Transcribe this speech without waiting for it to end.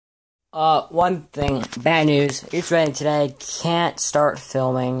One thing, bad news. It's raining today. Can't start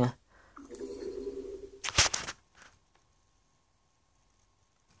filming.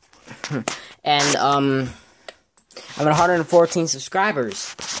 And, I'm at 114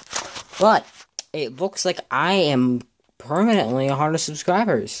 subscribers. But, it looks like I am permanently 100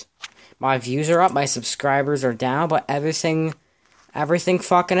 subscribers. My views are up, my subscribers are down, but everything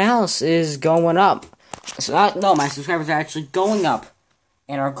fucking else is going up. So, no, my subscribers are actually going up.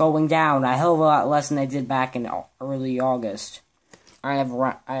 And are going down a hell of a lot less than they did back in early August. I have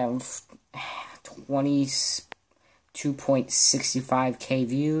 22.65k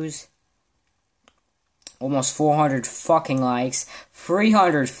views, almost 400 fucking likes,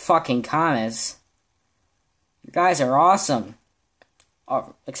 300 fucking comments. You guys are awesome.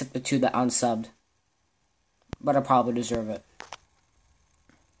 Except the two that unsubbed. But I probably deserve it.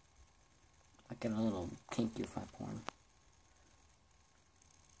 I get a little thank you for my porn.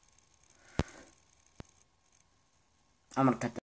 I'm gonna cut that.